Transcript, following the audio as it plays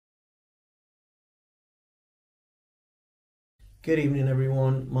Good evening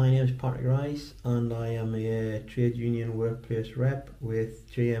everyone, my name is Patrick Rice and I am a trade union workplace rep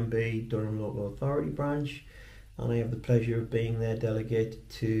with GMB Durham Local Authority branch, and I have the pleasure of being their delegate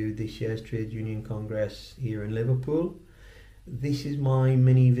to this year's Trade Union Congress here in Liverpool. This is my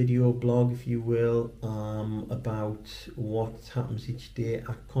mini video blog, if you will, about what happens each day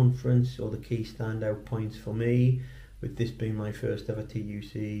at conference, or the key standout points for me, with this being my first ever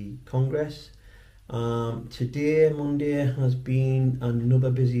TUC Congress. Today, Monday, has been another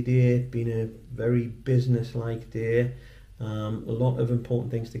busy day. It's been a very business-like day. A lot of important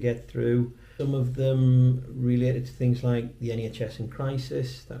things to get through. Some of them related to things like the NHS in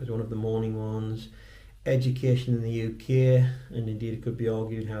crisis. That was one of the morning ones. Education in the UK, and indeed it could be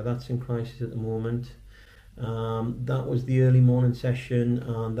argued how that's in crisis at the moment. That was the early morning session,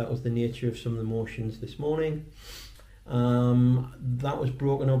 and that was the nature of some of the motions this morning. That was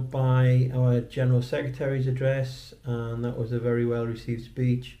broken up by our General Secretary's address, and that was a very well received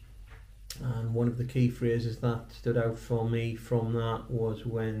speech. And one of the key phrases that stood out for me from that was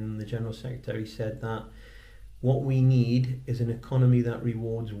when the General Secretary said that what we need is an economy that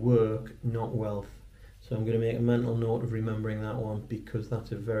rewards work, not wealth. So I'm going to make a mental note of remembering that one, because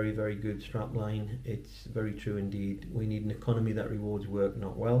that's a very, very good strapline. It's very true indeed. We need an economy that rewards work,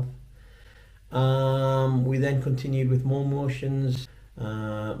 not wealth. We then continued with more motions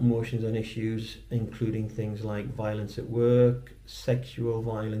on issues including things like violence at work, sexual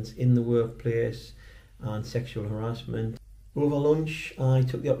violence in the workplace, and sexual harassment. Over lunch, I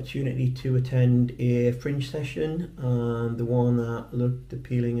took the opportunity to attend a fringe session, and the one that looked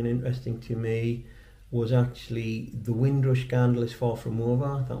appealing and interesting to me was actually "The Windrush Scandal is Far From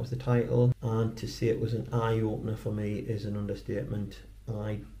Over." That was the title, and to say it was an eye-opener for me is an understatement.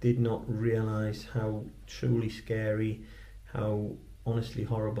 I did not realise how truly scary, how honestly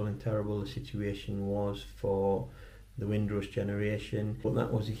horrible and terrible the situation was for the Windrush generation. But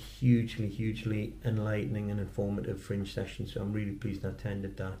that was a hugely enlightening and informative fringe session, so I'm really pleased I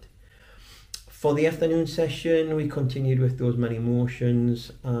attended that. For the afternoon session, we continued with those many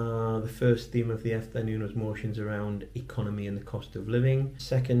motions. The first theme of the afternoon was motions around economy and the cost of living.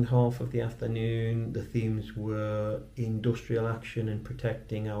 Second half of the afternoon, the themes were industrial action and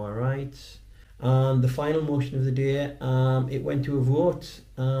protecting our rights. And the final motion of the day, it went to a vote,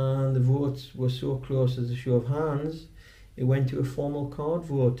 and the votes were so close as a show of hands, it went to a formal card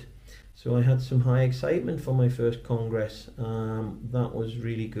vote. So I had some high excitement for my first Congress. That was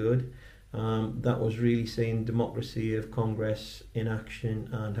really good. That was really seeing democracy of Congress in action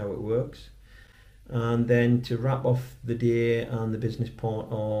and how it works. And then to wrap off the day and the business part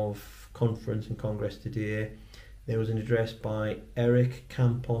of conference and Congress today, there was an address by Eric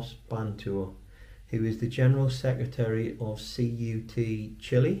Campos Bantor, who is the General Secretary of CUT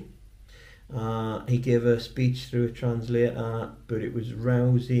Chile. He gave a speech through a translator, but it was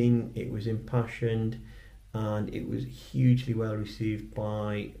rousing, it was impassioned, and it was hugely well received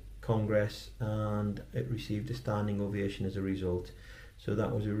by Congress, and it received a standing ovation as a result. So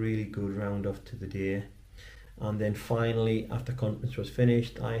that was a really good round off to the day. And then finally, after conference was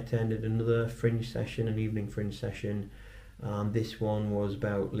finished, I attended another fringe session, an evening fringe session, and this one was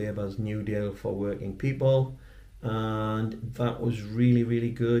about Labour's New Deal for working people, and that was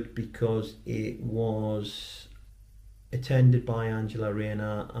really good because it was attended by Angela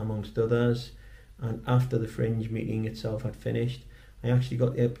Rayner amongst others. And after the fringe meeting itself had finished, I actually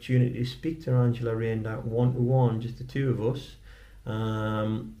got the opportunity to speak to Angela Rayner one-to-one, just the two of us,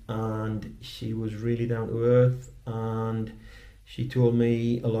 and she was really down to earth, and she told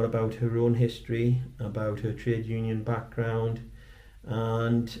me a lot about her own history, about her trade union background,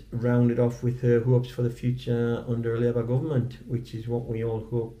 and rounded off with her hopes for the future under a Labour government, which is what we all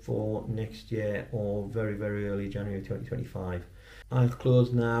hope for next year, or very early January 2025. I'll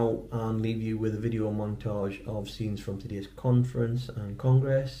close now and leave you with a video montage of scenes from today's conference and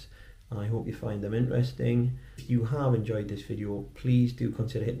Congress. I hope you find them interesting. If you have enjoyed this video, please do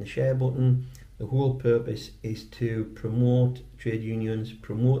consider hitting the share button. The whole purpose is to promote trade unions,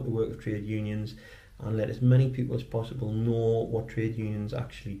 promote the work of trade unions, and let as many people as possible know what trade unions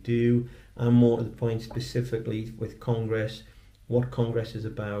actually do, and more to the point, specifically with Congress, what Congress is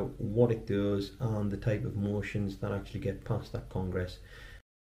about, what it does, and the type of motions that actually get passed at Congress.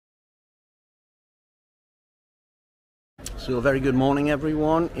 So a very good morning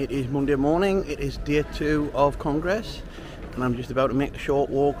everyone. It is Monday morning, it is day 2 of Congress, and I'm just about to make a short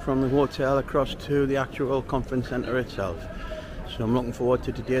walk from the hotel across to the actual conference centre itself. So I'm looking forward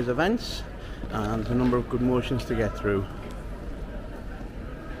to today's events, and a number of good motions to get through.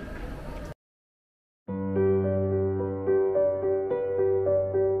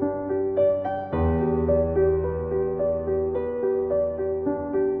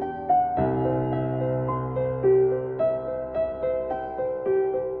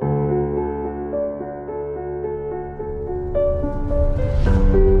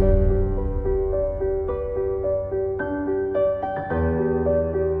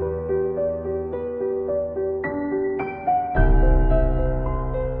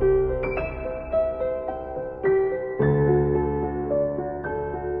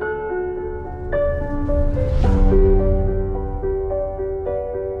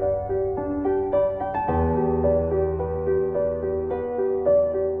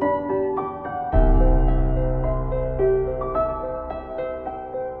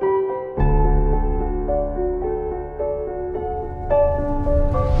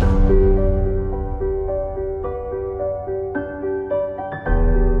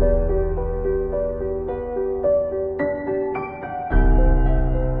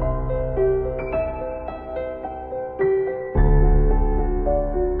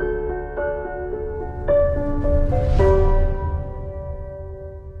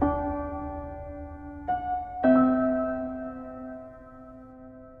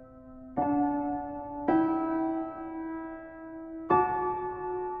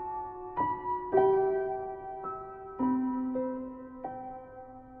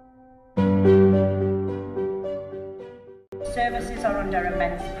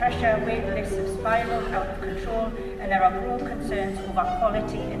 immense pressure, wait lists have spiralled out of control, and there are growing concerns over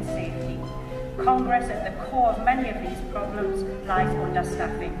quality and safety. Congress, at the core of many of these problems, lies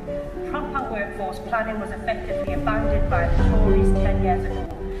understaffing. Proper workforce planning was effectively abandoned by the Tories 10 years ago,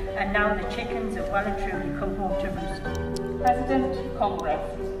 and now the chickens have well and truly come home to roost. President Congress,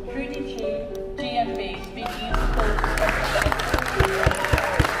 through the GMB, speaking in support of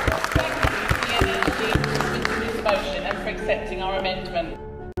this motion and for accepting our amendment.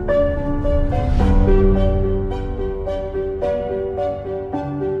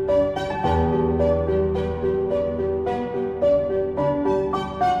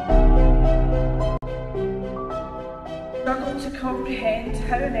 Struggle to comprehend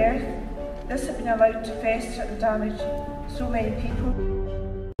how on earth this had been allowed to fester and damage so many people.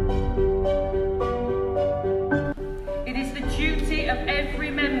 It is the duty of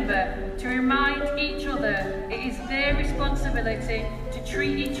every member to remind each other it is their responsibility to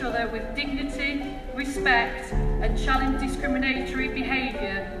treat each other with dignity, respect and challenge discriminatory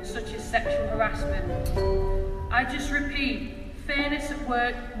behaviour such as sexual harassment. I just repeat, fairness at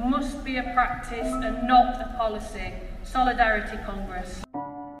work must be a practice and not a policy. Solidarity Congress.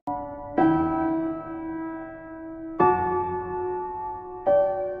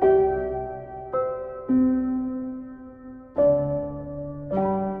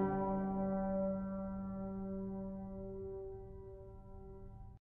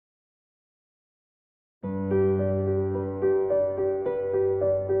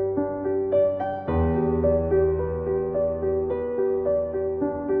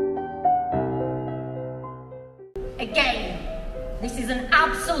 Again, this is an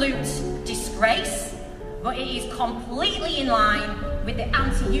absolute disgrace, but it is completely in line with the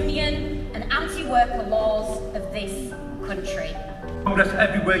anti-union and anti-worker laws of this country. Congress,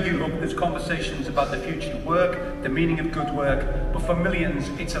 everywhere you look, there's conversations about the future of work, the meaning of good work, but for millions,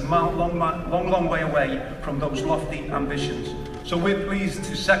 it's a long way away from those lofty ambitions. So we're pleased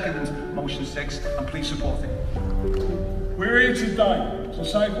to second Motion 6 and please support it. We're here today to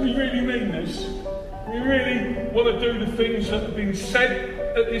say if we really mean this, we really want to do the things that have been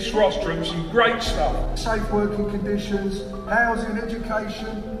said at this rostrum, some great stuff. Safe working conditions, housing,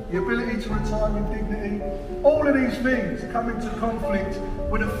 education, the ability to retire with dignity. All of these things come into conflict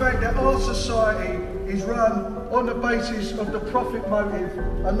with the fact that our society is run on the basis of the profit motive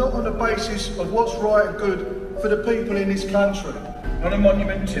and not on the basis of what's right and good for the people in this country. Not a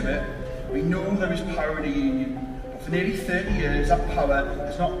monument to it, we know there is power in a union. For nearly 30 years, that power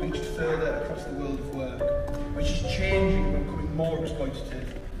has not reached further across the world of work, which is changing and becoming more exploitative.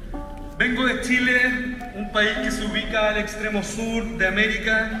 Vengo de Chile, un país que se ubica al extremo sur de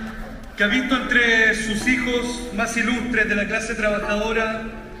América, que ha visto entre sus hijos más ilustres de la clase trabajadora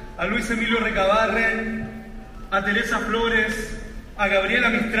a Luis Emilio Recabarren, a Teresa Flores, a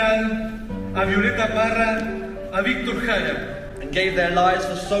Gabriela Mistral, a Violeta Parra, a Víctor Jara. And gave their lives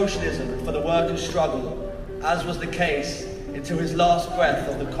for socialism and for the workers' struggle, as was the case until his last breath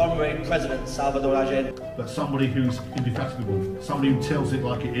of the comrade President Salvador Allende. But somebody who's indefatigable, somebody who tells it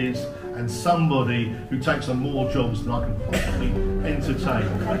like it is, and somebody who takes on more jobs than I can possibly entertain.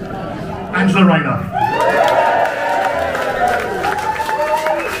 Angela Rayner.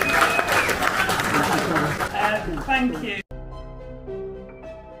 Thank you.